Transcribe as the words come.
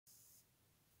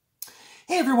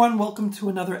Hey everyone, welcome to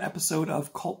another episode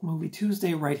of Cult Movie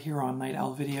Tuesday right here on Night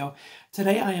Owl Video.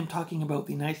 Today I am talking about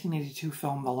the 1982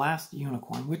 film The Last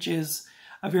Unicorn, which is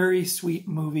a very sweet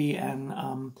movie,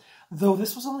 and though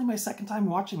this was only my second time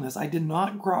watching this, I did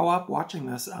not grow up watching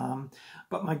this,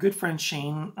 but my good friend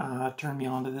Shane turned me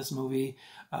on to this movie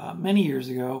many years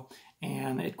ago,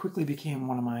 and it quickly became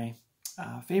one of my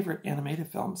favorite animated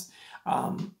films.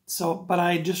 But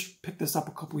I just picked this up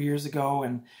a couple years ago,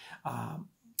 and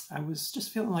I was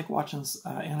just feeling like watching this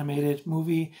animated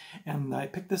movie, and I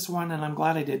picked this one, and I'm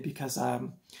glad I did because I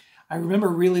remember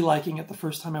really liking it the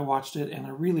first time I watched it, and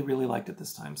I really, really liked it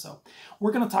this time. So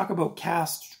we're going to talk about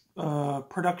cast,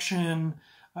 production,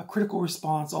 critical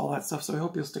response, all that stuff, so I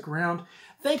hope you'll stick around.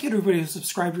 Thank you to everybody who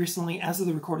subscribed recently. As of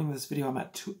the recording of this video, I'm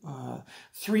at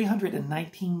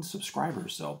 319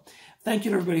 subscribers, so thank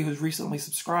you to everybody who's recently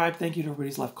subscribed. Thank you to everybody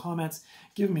who's left comments,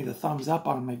 giving me the thumbs up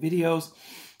on my videos.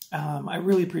 I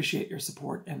really appreciate your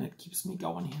support, and it keeps me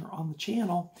going here on the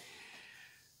channel.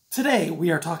 Today,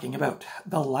 we are talking about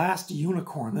The Last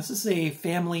Unicorn. This is a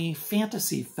family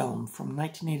fantasy film from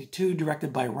 1982,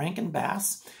 directed by Rankin,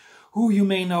 who you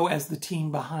may know as the team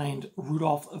behind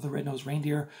Rudolph the Red-Nosed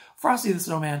Reindeer, Frosty the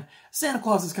Snowman, Santa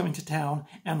Claus is Coming to Town,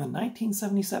 and the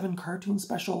 1977 cartoon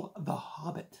special, The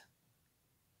Hobbit.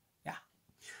 Yeah.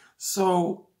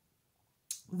 So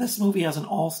this movie has an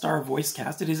all-star voice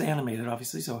cast. It is animated,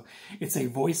 obviously, so it's a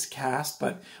voice cast.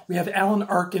 But we have Alan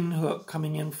Arkin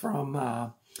coming in from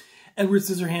Edward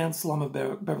Scissorhands, Slum of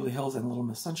Beverly Hills, and Little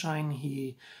Miss Sunshine.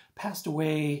 He passed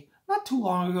away not too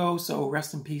long ago, so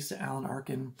rest in peace to Alan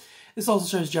Arkin. This also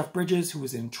stars Jeff Bridges, who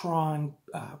was in Tron,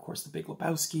 of course, The Big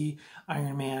Lebowski,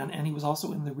 Iron Man, and he was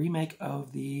also in the remake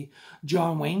of the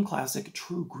John Wayne classic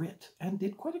True Grit, and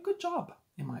did quite a good job,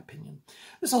 in my opinion.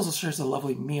 This also stars the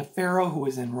lovely Mia Farrow, who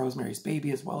was in Rosemary's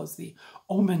Baby, as well as the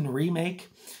Omen remake.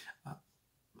 I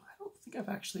don't think I've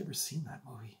actually ever seen that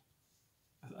movie.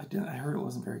 I heard it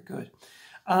wasn't very good.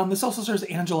 This also stars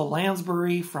Angela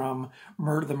Lansbury from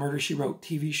the Murder, She Wrote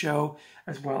TV show,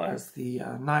 as well as the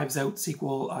Knives Out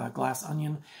sequel, Glass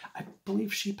Onion. I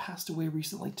believe she passed away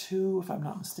recently too, if I'm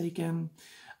not mistaken.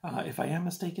 If I am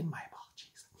mistaken, my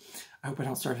apologies. I hope I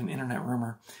don't start an internet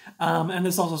rumor. And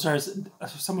this also stars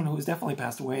someone who has definitely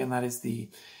passed away, and that is the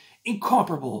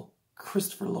incomparable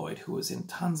Christopher Lloyd, who was in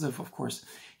tons of course,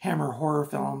 Hammer horror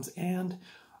films. And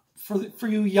for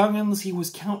you youngins, he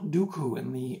was Count Dooku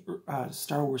in the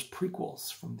Star Wars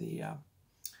prequels from the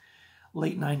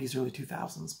late 90s, early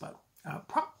 2000s. But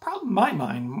probably in my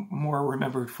mind, more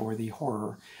remembered for the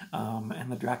horror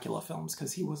and the Dracula films,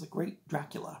 because he was a great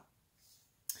Dracula.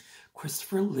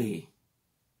 Christopher Lee.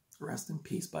 Rest in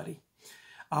peace, buddy.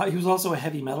 He was also a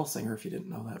heavy metal singer, if you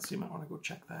didn't know that, so you might want to go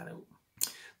check that out.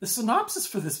 The synopsis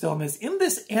for this film is, in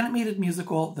this animated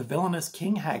musical, the villainous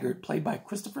King Haggard, played by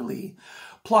Christopher Lee,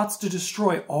 plots to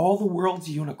destroy all the world's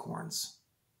unicorns.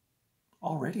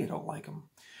 Already I don't like him.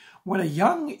 When a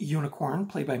young unicorn,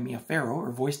 played by Mia Farrow,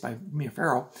 or voiced by Mia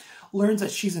Farrow, learns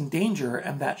that she's in danger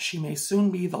and that she may soon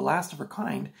be the last of her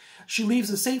kind, she leaves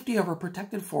the safety of her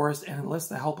protected forest and enlists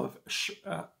the help of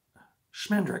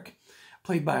Schmendrick,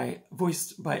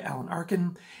 voiced by Alan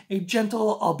Arkin, a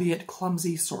gentle, albeit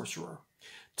clumsy sorcerer.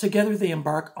 Together they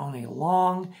embark on a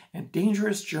long and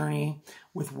dangerous journey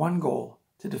with one goal: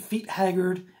 to defeat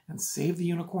Haggard and save the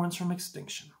unicorns from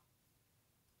extinction.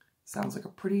 Sounds like a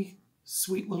pretty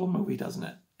sweet little movie, doesn't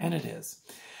it? And it is.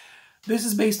 This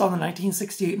is based on the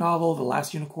 1968 novel The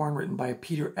Last Unicorn, written by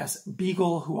Peter S.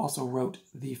 Beagle, who also wrote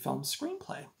the film's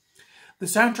screenplay. The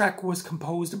soundtrack was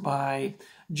composed by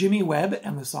Jimmy Webb,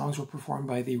 and the songs were performed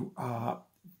by the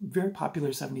very popular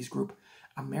 70s group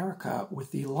America with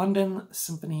the London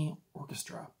Symphony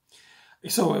Orchestra.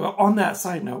 So on that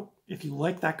side note, if you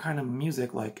like that kind of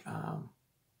music, like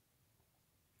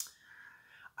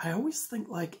I always think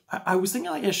I was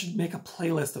thinking I should make a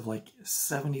playlist of like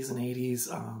 70s and 80s,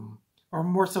 or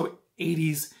more so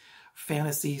 80s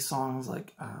fantasy songs.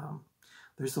 Like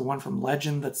there's the one from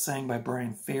Legend that's sang by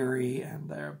Brian Ferry, and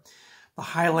the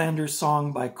Highlanders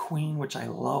song by Queen, which I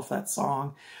love that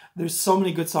song. There's so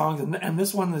many good songs, and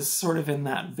this one is sort of in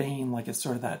that vein, like it's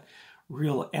sort of that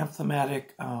real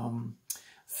anthematic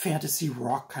fantasy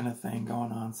rock kind of thing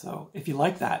going on. So if you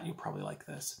like that, you'll probably like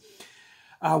this.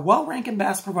 While Rankin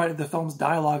provided the film's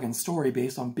dialogue and story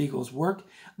based on Beagle's work,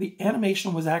 the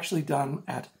animation was actually done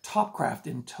at Topcraft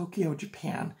in Tokyo,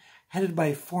 Japan, headed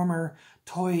by former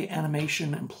Toei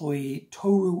Animation employee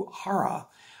Toru Hara,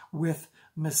 with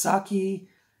Misaki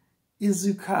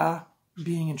Izuka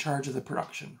being in charge of the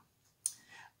production.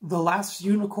 The Last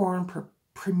Unicorn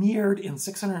premiered in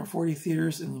 640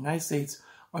 theaters in the United States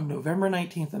on November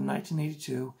 19th of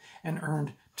 1982 and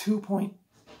earned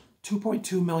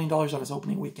 $2.2 million on its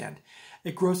opening weekend.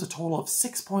 It grossed a total of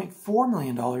 $6.4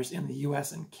 million in the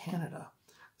US and Canada.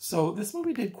 So this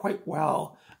movie did quite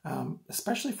well,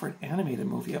 especially for an animated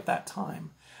movie of that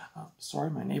time. Sorry,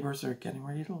 my neighbors are getting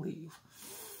ready to leave.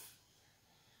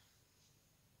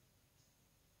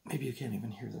 Maybe you can't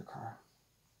even hear their car.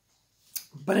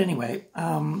 But anyway,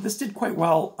 this did quite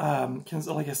well,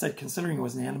 like I said, considering it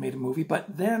was an animated movie.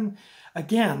 But then,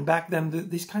 again, back then,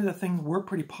 these kinds of things were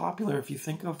pretty popular. If you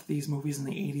think of these movies in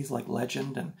the 80s, like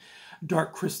Legend and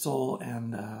Dark Crystal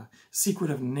and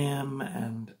Secret of Nim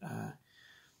and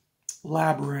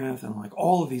Labyrinth and like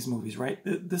all of these movies, right?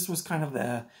 This was kind of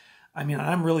the, I mean,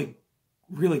 I'm really,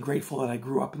 really grateful that I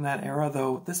grew up in that era,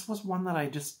 though this was one that I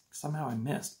just somehow I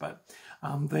missed. But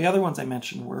the other ones I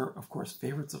mentioned were, of course,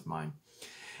 favorites of mine.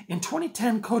 In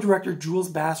 2010, co-director Jules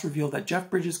Bass revealed that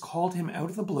Jeff Bridges called him out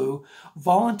of the blue,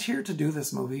 volunteered to do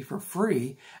this movie for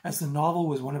free, as the novel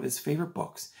was one of his favorite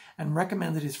books, and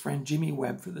recommended his friend Jimmy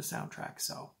Webb for the soundtrack.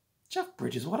 So, Jeff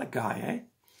Bridges, what a guy, eh?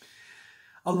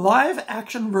 A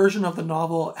live-action version of the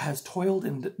novel has toiled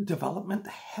in development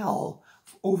hell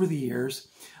over the years,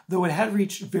 though it had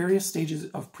reached various stages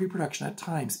of pre-production at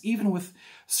times, even with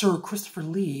Sir Christopher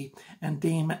Lee and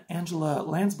Dame Angela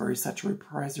Lansbury set to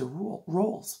reprise their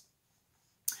roles.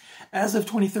 As of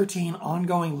 2013,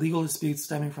 ongoing legal disputes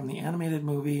stemming from the animated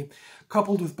movie,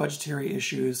 coupled with budgetary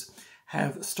issues,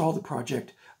 have stalled the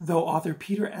project, though author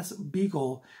Peter S.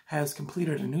 Beagle has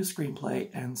completed a new screenplay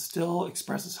and still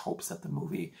expresses hopes that the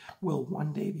movie will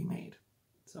one day be made.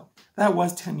 So that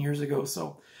was 10 years ago,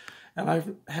 so... And I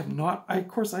haven't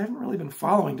really been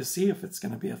following to see if it's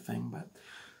going to be a thing, but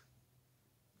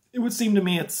it would seem to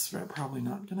me it's probably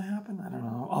not going to happen. I don't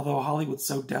know. Although Hollywood's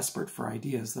so desperate for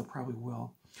ideas, they probably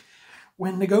will.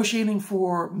 When negotiating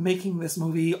for making this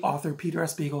movie, author Peter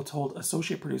S. Beagle told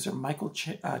associate producer Michael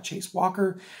Chase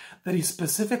Walker that he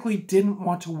specifically didn't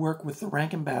want to work with the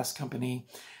Rankin Bass Company,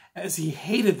 as he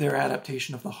hated their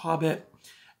adaptation of The Hobbit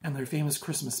and their famous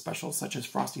Christmas specials, such as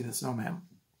Frosty the Snowman.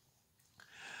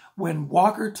 When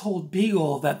Walker told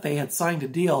Beagle that they had signed a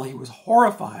deal, he was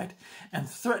horrified and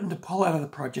threatened to pull out of the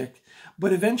project,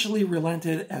 but eventually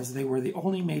relented as they were the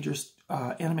only major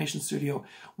animation studio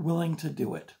willing to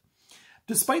do it.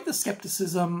 Despite the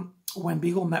skepticism, when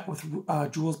Beagle met with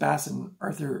Jules Bass and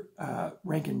Arthur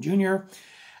Rankin Jr.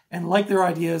 and liked their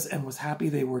ideas and was happy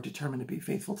they were determined to be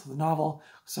faithful to the novel,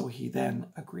 so he then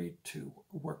agreed to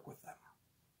work with them.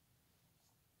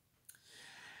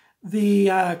 The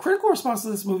critical response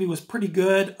to this movie was pretty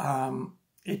good.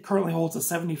 It currently holds a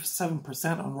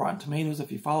 77% on Rotten Tomatoes,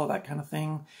 if you follow that kind of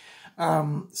thing.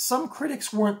 Some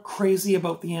critics weren't crazy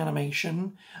about the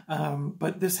animation,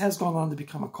 but this has gone on to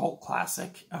become a cult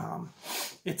classic.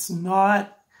 It's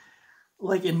not,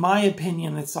 like, in my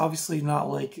opinion, it's obviously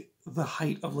not like the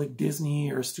height of like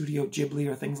Disney or Studio Ghibli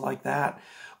or things like that.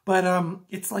 But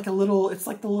it's like the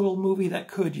little movie that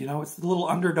could, you know, it's the little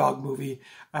underdog movie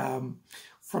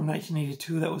from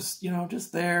 1982 that was, you know,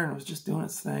 just there and it was just doing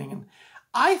its thing. And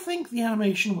I think the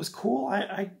animation was cool.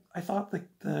 I thought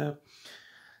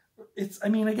I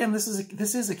mean, again, this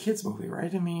is a kids movie,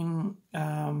 right? I mean,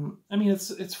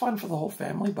 it's fun for the whole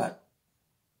family, but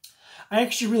I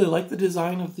actually really like the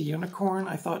design of the unicorn.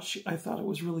 I thought it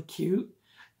was really cute.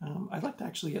 I'd like to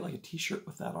actually get like a t-shirt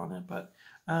with that on it, but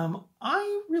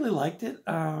I really liked it.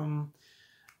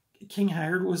 King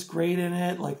Haggard was great in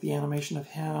it, like the animation of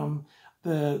him.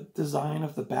 The design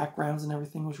of the backgrounds and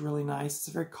everything was really nice. It's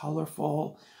very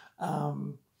colorful.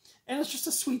 And it's just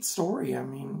a sweet story. I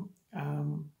mean,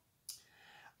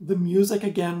 the music,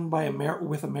 again,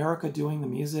 with America doing the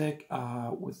music,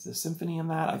 with the symphony in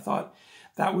that, I thought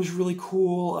that was really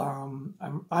cool.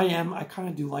 I kind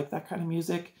of do like that kind of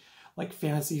music, like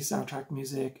fantasy soundtrack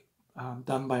music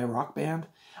done by a rock band.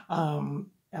 And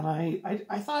I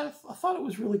thought it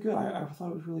was really good. I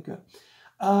thought it was really good.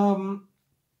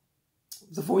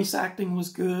 The voice acting was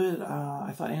good.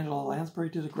 I thought Angela Lansbury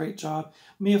did a great job.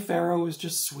 Mia Farrow was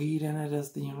just sweet in it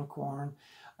as the unicorn.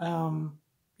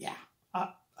 Yeah,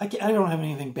 I don't have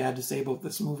anything bad to say about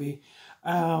this movie.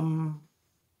 I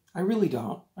really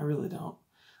don't. I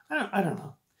don't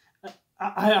know.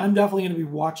 I'm definitely going to be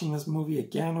watching this movie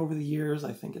again over the years.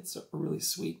 I think it's really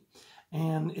sweet.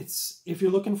 And if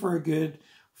you're looking for a good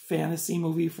fantasy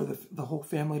movie for the whole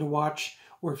family to watch,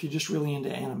 or if you're just really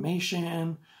into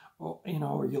animation, or, you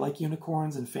know, or you like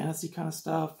unicorns and fantasy kind of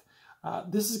stuff,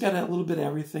 this has got a little bit of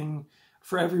everything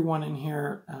for everyone in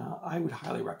here. I would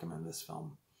highly recommend this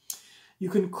film. You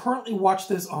can currently watch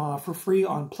this for free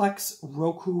on Plex,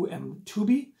 Roku, and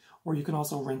Tubi, or you can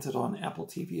also rent it on Apple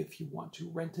TV if you want to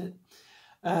rent it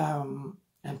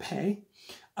and pay.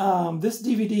 This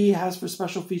DVD has for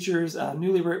special features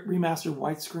newly remastered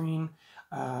widescreen,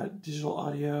 digital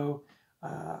audio,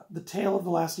 The Tale of the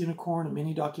Last Unicorn, a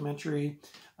mini documentary,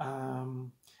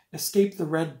 Escape the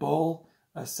Red Bull,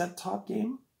 a set-top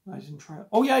game. I didn't try it.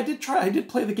 Oh yeah, I did try. I did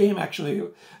play the game actually.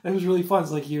 It was really fun.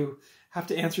 It's like you have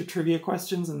to answer trivia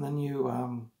questions and then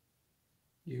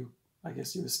I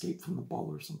guess you escape from the ball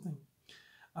or something.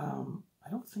 I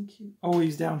don't think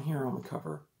he's down here on the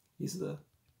cover. He's the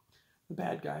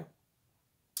bad guy.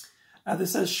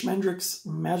 This says Schmendrick's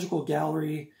Magical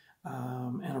Gallery,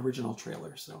 and original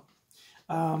trailer. So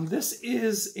this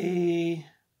is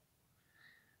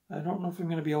I don't know if I'm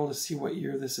going to be able to see what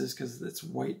year this is because it's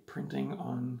white printing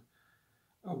on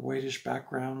a whitish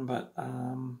background, but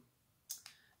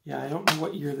yeah, I don't know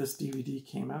what year this DVD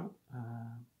came out.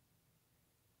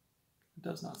 It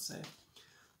does not say.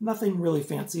 Nothing really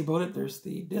fancy about it. There's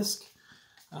the disc.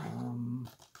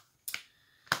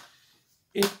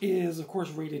 It is, of course,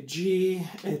 rated G.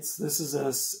 This is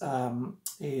a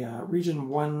Region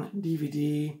 1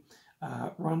 DVD.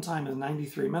 Runtime is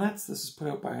 93 minutes. This is put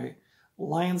out by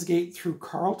Lionsgate through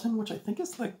Carlton, which I think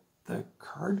is like the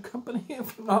card company,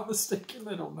 if I'm not mistaken.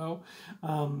 I don't know.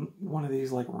 One of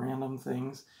these like random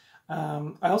things.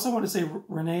 I also want to say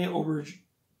Renee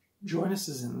Auberjonois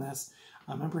is in this.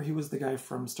 I remember he was the guy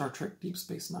from Star Trek Deep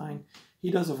Space Nine.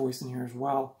 He does a voice in here as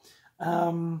well.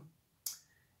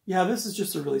 Yeah, this is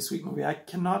just a really sweet movie. I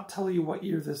cannot tell you what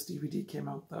year this DVD came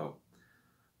out, though.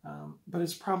 But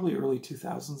it's probably early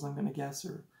 2000s, I'm going to guess,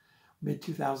 or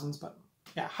mid-2000s. But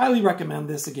yeah, highly recommend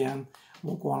this again.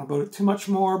 Won't go on about it too much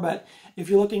more, but if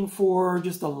you're looking for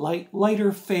just a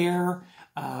lighter fare,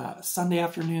 Sunday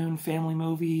afternoon family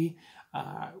movie,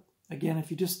 again,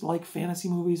 if you just like fantasy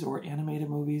movies or animated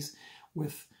movies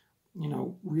with,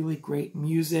 really great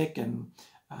music and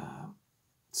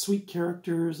sweet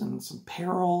characters and some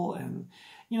peril and,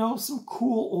 some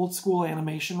cool old school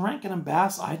animation, Rankin and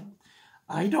Bass, I've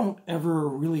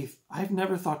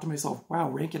never thought to myself, wow,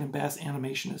 Rankin and Bass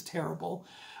animation is terrible.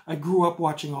 I grew up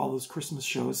watching all those Christmas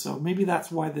shows, so maybe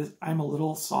that's why I'm a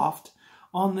little soft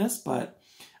on this, but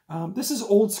this is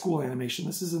old school animation.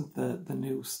 This isn't the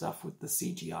new stuff with the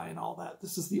CGI and all that.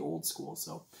 This is the old school,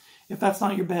 so if that's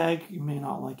not your bag, you may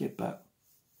not like it, but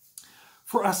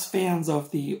for us fans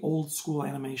of the old school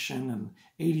animation and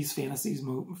 80s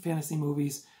fantasy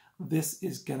movies, this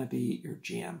is going to be your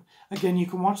jam. Again, you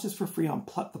can watch this for free on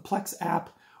the Plex app,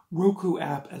 Roku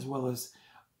app, as well as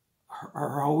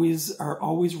our always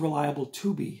reliable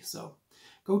Tubi. So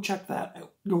go check that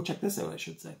out. Go check this out, I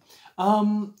should say.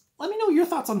 Let me know your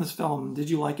thoughts on this film. Did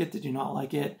you like it? Did you not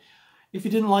like it? If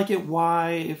you didn't like it,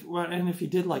 why? And if you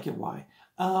did like it, why?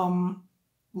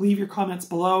 Leave your comments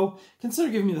below. Consider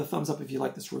giving me the thumbs up if you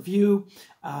like this review.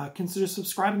 Consider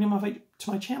subscribing to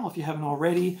my channel if you haven't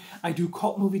already. I do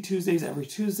Cult Movie Tuesdays every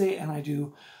Tuesday, and I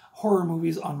do horror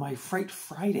movies on my Fright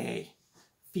Friday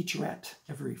featurette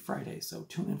every Friday, so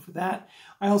tune in for that.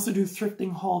 I also do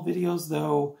thrifting haul videos,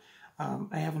 though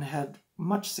I haven't had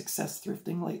much success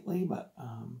thrifting lately, but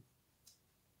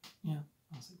yeah,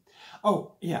 I'll see.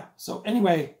 Oh, yeah. So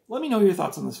anyway, let me know your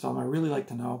thoughts on this film. I really like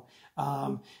to know.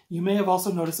 You may have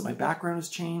also noticed that my background has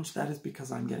changed. That is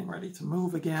because I'm getting ready to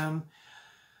move again.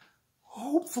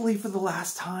 Hopefully for the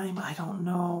last time. I don't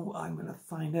know. I'm going to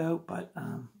find out. But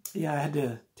yeah, I had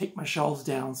to take my shelves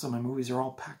down, so my movies are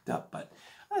all packed up. But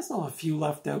I still have a few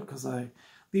left out because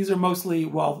these are mostly,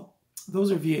 well,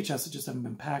 those are VHS that just haven't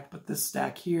been packed. But this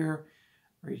stack here,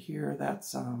 right here,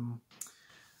 that's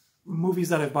movies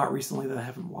that I've bought recently that I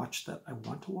haven't watched that I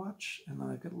want to watch. And then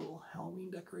I've got a little Halloween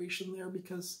decoration there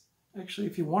because, actually,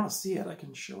 if you want to see it, I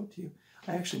can show it to you.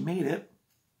 I actually made it.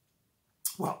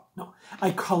 Well, no,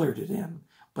 I colored it in,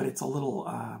 but it's a little,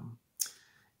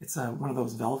 it's one of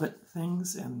those velvet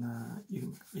things, and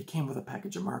it came with a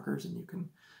package of markers, and you can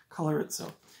color it.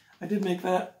 So I did make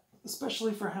that,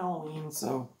 especially for Halloween.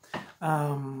 So,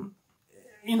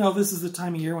 this is the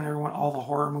time of year when all the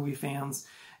horror movie fans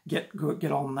get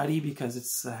all nutty because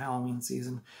it's the Halloween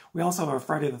season. We also have our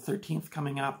Friday the 13th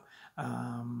coming up,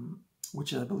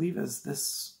 which I believe is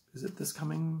it this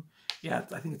coming? Yeah,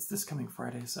 I think it's this coming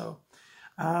Friday. So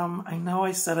I know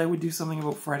I said I would do something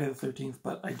about Friday the 13th,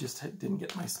 but I just didn't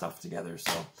get my stuff together.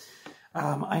 So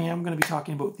I am going to be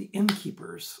talking about The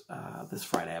Innkeepers this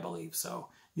Friday, I believe. So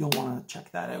you'll want to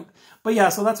check that out. But yeah,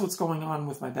 so that's what's going on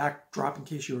with my backdrop. In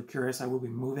case you were curious, I will be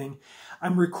moving.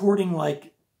 I'm recording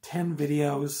like 10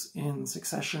 videos in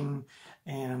succession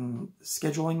and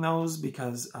scheduling those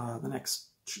because the next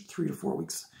 3 to 4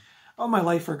 weeks of my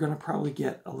life are going to probably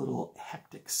get a little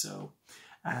hectic. So,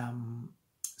 I'm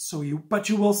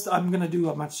going to do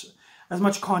as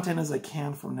much content as I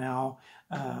can from now.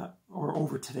 or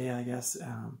over today, I guess,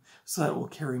 so that will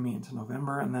carry me into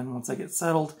November. And then once I get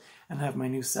settled and have my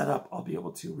new setup, I'll be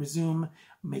able to resume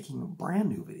making brand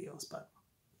new videos. But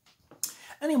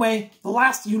anyway, the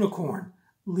last unicorn.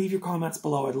 Leave your comments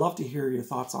below. I'd love to hear your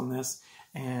thoughts on this.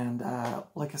 And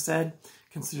like I said,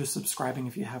 consider subscribing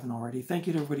if you haven't already. Thank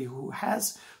you to everybody who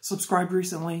has subscribed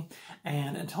recently.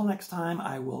 And until next time,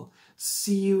 I will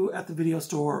see you at the video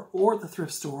store or at the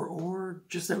thrift store or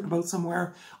just out and about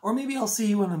somewhere. Or maybe I'll see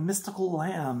you in a mystical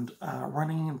land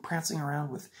running and prancing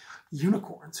around with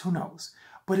unicorns. Who knows?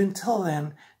 But until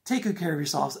then, take good care of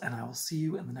yourselves, and I will see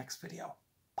you in the next video.